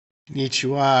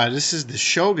Konnichiwa. This is the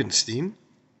Shogunstein,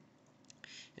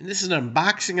 and this is an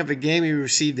unboxing of a game we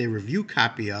received a review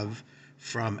copy of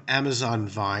from Amazon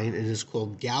Vine. It is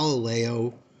called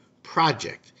Galileo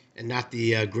Project, and not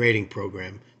the grading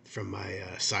program from my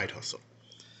side hustle.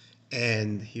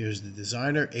 And here's the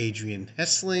designer, Adrien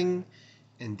Hesling,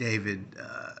 and David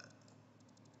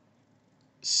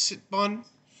Sitbon.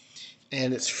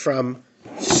 And it's from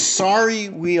Sorry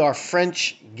We Are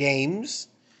French Games.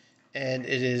 And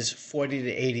it is 40 to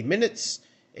 80 minutes,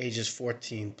 ages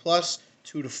 14 plus,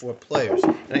 2 to 4 players.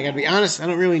 And I gotta be honest, I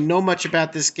don't really know much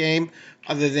about this game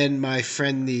other than my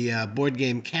friend, the board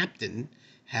game captain,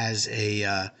 has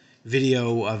a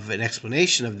video of an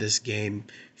explanation of this game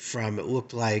from, it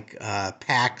looked like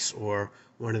PAX or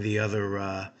one of the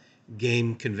other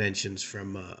game conventions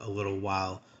from a little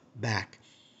while back.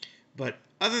 But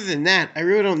other than that, I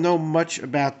really don't know much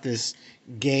about this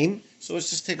game. So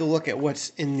let's just take a look at what's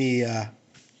in the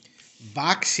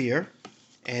box here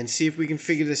and see if we can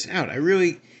figure this out. I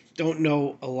really don't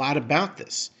know a lot about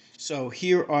this. So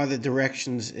here are the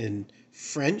directions in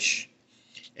French.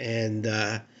 And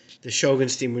the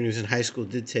Shogunstein, when he was in high school,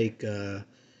 did take the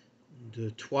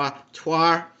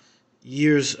trois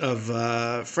years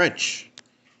of French.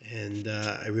 And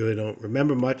I really don't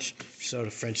remember much, so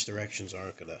the French directions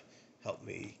aren't going to help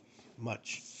me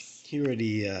much. Here are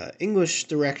the English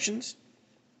directions.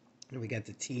 And we got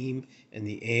the team and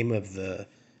the aim of the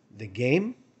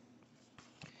game.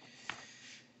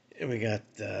 And we got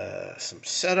some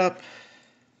setup.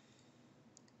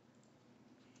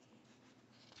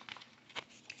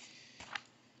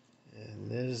 And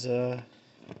there's a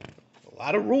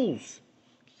lot of rules.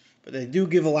 But they do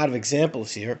give a lot of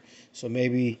examples here. So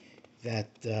maybe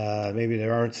maybe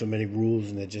there aren't so many rules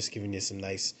and they're just giving you some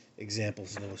nice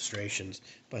examples and illustrations.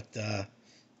 But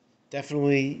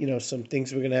definitely, some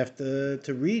things we're going to have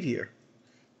to read here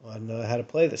on how to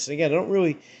play this. And again, I don't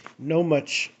really know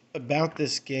much about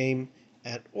this game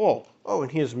at all. Oh,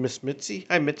 and here's Miss Mitzi.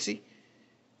 Hi, Mitzi.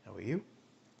 How are you?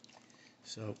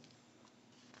 So,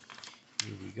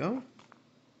 here we go.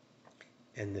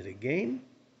 End of the game.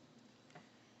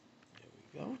 There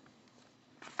we go.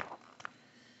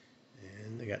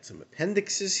 And they got some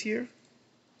appendixes here.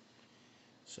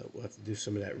 So we'll have to do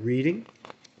some of that reading.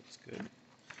 That's good.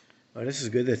 Oh, this is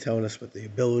good. They're telling us what the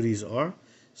abilities are.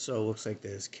 So it looks like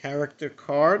there's character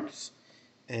cards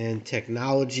and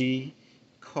technology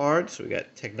cards. So we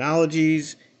got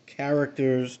technologies,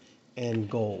 characters, and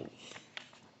goals.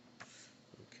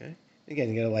 Okay.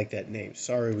 Again, you gotta like that name.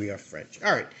 Sorry, we are French.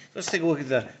 All right. Let's take a look at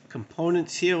the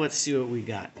components here. Let's see what we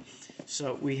got.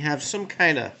 So we have some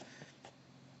kind of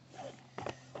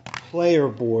player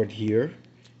board here,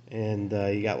 and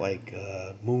you got like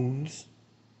moons.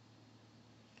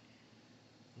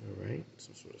 All right,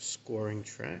 some sort of scoring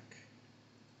track.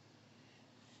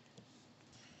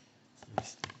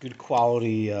 Good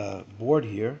quality board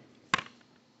here.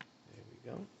 There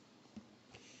we go.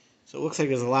 So it looks like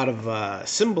there's a lot of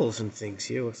symbols and things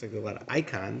here. It looks like there's a lot of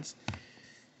icons.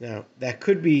 Now, that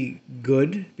could be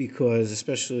good because,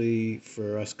 especially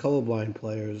for us colorblind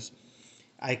players,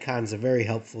 icons are very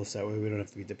helpful so that way we don't have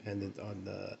to be dependent on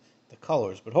the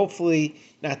colors. But hopefully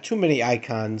not too many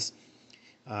icons.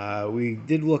 We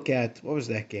did look at, what was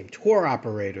that game? Tour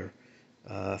Operator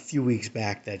a few weeks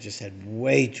back that just had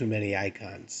way too many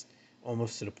icons,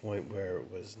 almost to the point where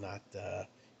it was not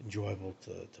enjoyable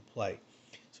to play.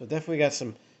 So definitely got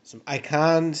some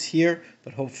icons here,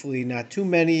 but hopefully not too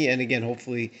many. And again,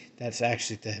 hopefully that's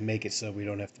actually to make it so we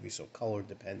don't have to be so color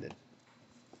dependent.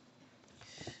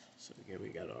 So again, we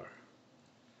got our,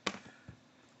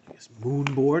 I guess, moon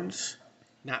boards,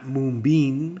 not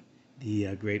Moonbeam,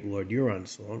 the great Lord Huron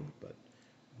song, but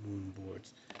moon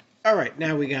boards. All right,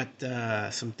 now we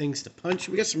got some things to punch.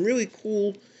 We got some really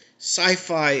cool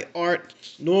sci-fi art.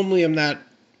 Normally, I'm not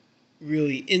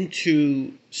really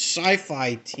into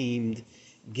sci-fi themed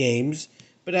games,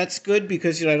 but that's good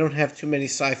because I don't have too many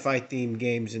sci-fi themed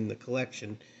games in the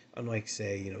collection, unlike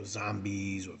say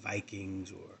zombies or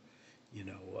Vikings or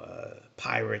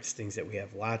pirates, things that we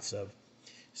have lots of.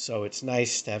 So it's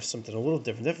nice to have something a little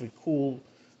different. Definitely cool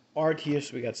art here.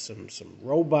 So we got some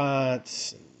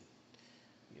robots and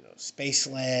Space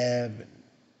Lab and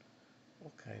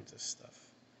all kinds of stuff.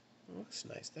 It looks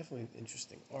nice. Definitely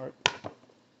interesting art.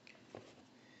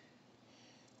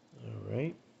 All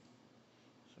right.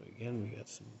 So again, we got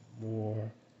some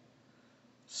more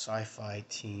sci-fi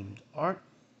themed art.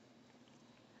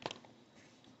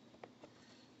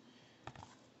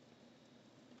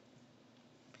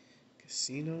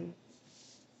 Casino.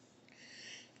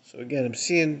 So again, I'm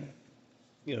seeing,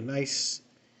 nice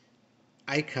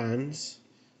icons.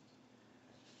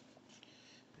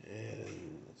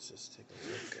 Let's just take a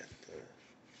look at the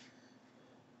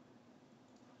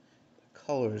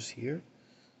colors here.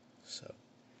 So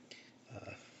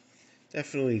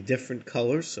definitely different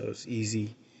colors, so it's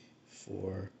easy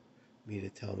for me to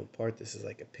tell them apart. This is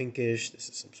like a pinkish, this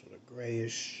is some sort of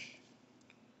grayish.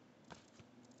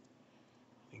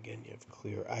 Again, you have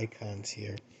clear icons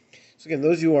here. So again,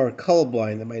 those of you who are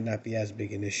colorblind, that might not be as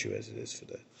big an issue as it is for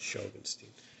the Shogunstein.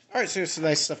 All right, so there's some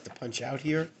nice stuff to punch out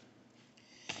here.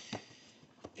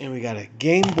 And we got a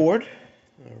game board.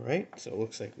 All right, so it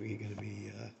looks like we're going to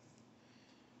be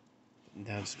putting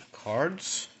down some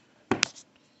cards.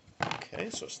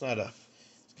 Okay, so it's kind of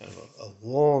a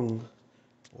long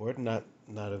board, not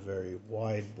a very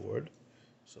wide board.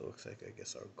 So it looks like, I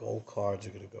guess, our gold cards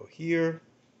are going to go here.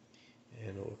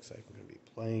 And it looks like we're going to be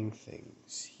playing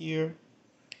things here.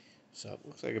 So it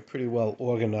looks like a pretty well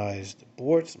organized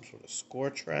board, some sort of score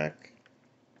track.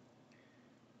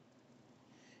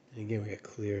 And again, we got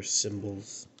clear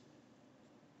symbols.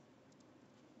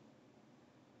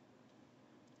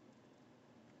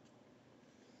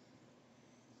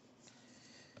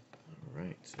 All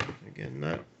right, so again,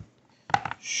 not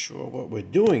sure what we're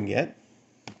doing yet.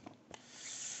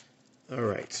 All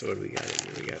right, so what do we got in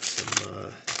here? We got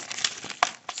some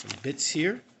bits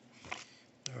here.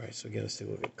 All right, so again, let's take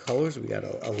a look at colors. We got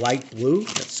a light blue.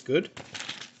 That's good.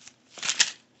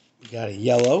 We got a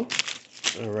yellow.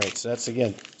 All right, so that's,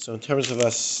 again, so in terms of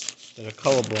us that are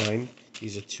colorblind,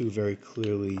 these are two very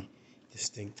clearly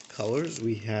distinct colors.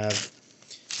 We have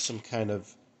some kind of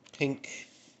pink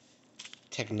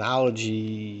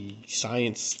technology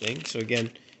science thing. So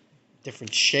again,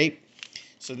 different shape.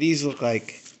 So these look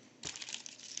like,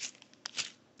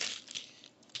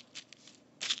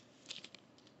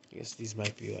 I guess these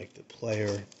might be like the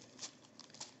player.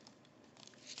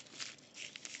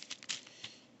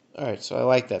 All right, so I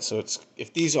like that. So it's,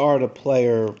 if these are the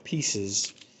player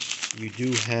pieces, you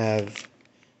do have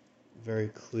very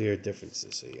clear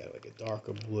differences. So you got like a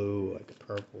darker blue, like a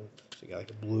purple. So you got like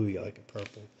a blue, you got like a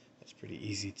purple. That's pretty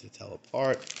easy to tell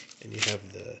apart. And you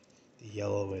have the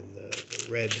yellow and the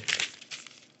red.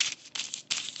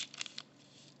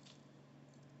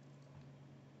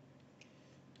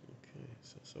 Okay,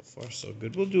 so far so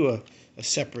good. We'll do a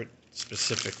separate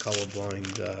specific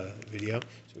colorblind video.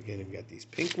 So again, we've got these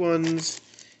pink ones,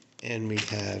 and we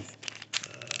have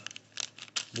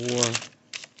more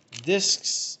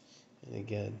discs. And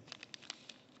again,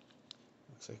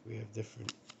 looks like we have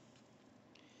different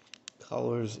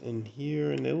colors in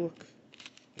here, and they look,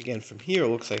 again, from here, it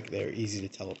looks like they're easy to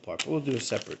tell apart. But we'll do a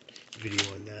separate video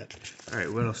on that. All right,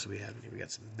 what else do we have in here? We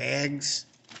got some bags.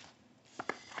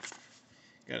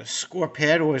 Got a score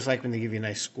pad. Always like when they give you a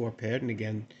nice score pad. And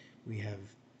again, we have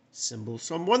symbols.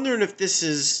 So I'm wondering if this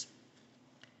is,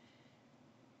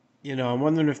 I'm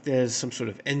wondering if there's some sort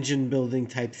of engine building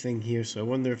type thing here. So I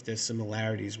wonder if there's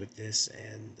similarities with this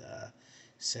and,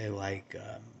 say, like,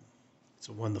 It's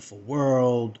a Wonderful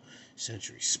World,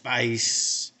 Century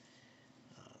Spice,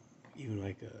 even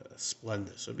like a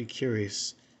Splendor. So I'd be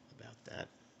curious about that.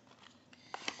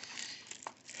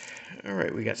 All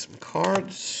right, we got some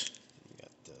cards.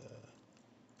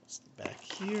 That's the back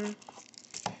here.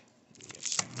 We got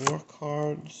some more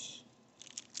cards.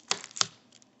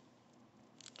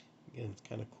 Again, it's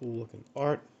kind of cool looking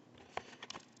art.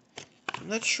 I'm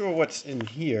not sure what's in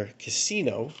here.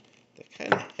 Casino. They're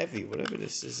kind of heavy. Whatever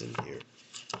this is in here,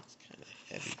 it's kind of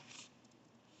heavy.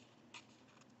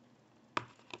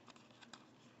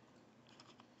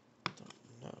 Don't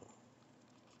know.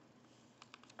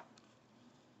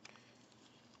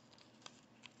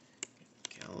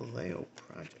 Galileo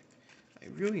project. I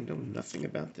really know nothing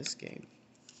about this game.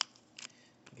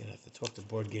 I'm gonna have to talk to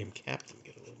Board Game Captain,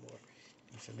 get a little more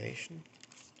information.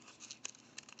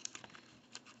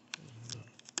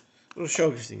 Little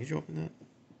Shogun thing. Could you open that,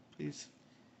 please?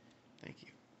 Thank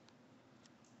you.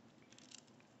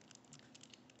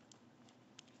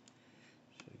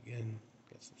 So again,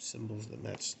 got some symbols that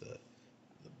match the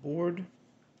board.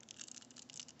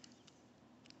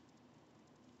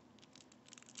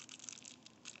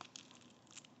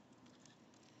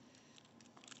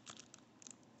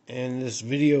 And this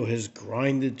video has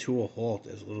grinded to a halt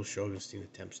as Little Shogunstein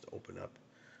attempts to open up.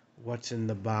 What's in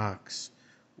the box?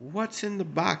 What's in the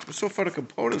box? But so far the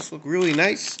components look really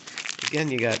nice. Again,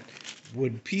 you got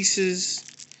wood pieces.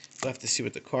 We'll have to see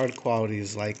what the card quality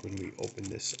is like when we open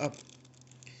this up.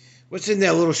 What's in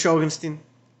there, Little Shogunstein?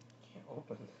 Can't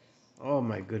open this. Oh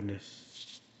my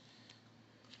goodness.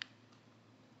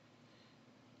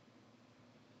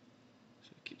 So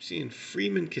I keep seeing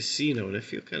Freeman Casino, and I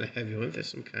feel kind of heavy. I wonder if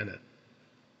there's some kind of...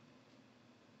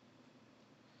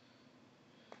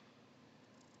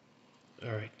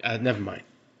 Alright, never mind.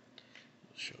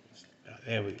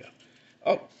 There we go.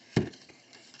 Oh,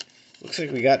 looks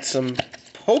like we got some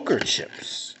poker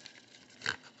chips.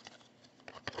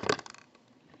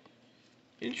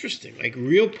 Interesting, like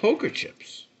real poker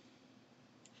chips.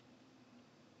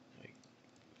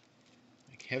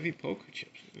 Like heavy poker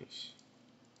chips. Look at this.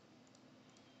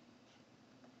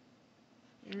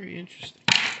 Very interesting.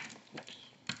 Oops.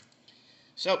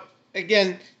 So,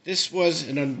 again, this was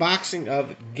an unboxing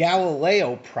of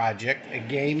Galileo Project, a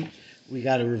game we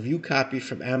got a review copy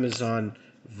from Amazon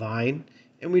Vine,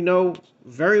 and we know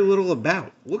very little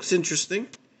about. Looks interesting.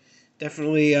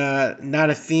 Definitely not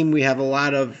a theme we have a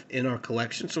lot of in our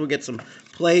collection, so we'll get some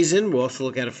plays in. We'll also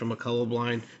look at it from a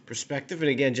colorblind perspective. And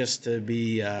again, just to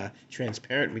be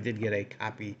transparent, we did get a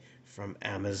copy from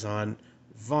Amazon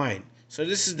Vine. So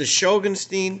this is the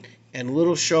Shogunstein and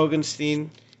Little Shogunstein.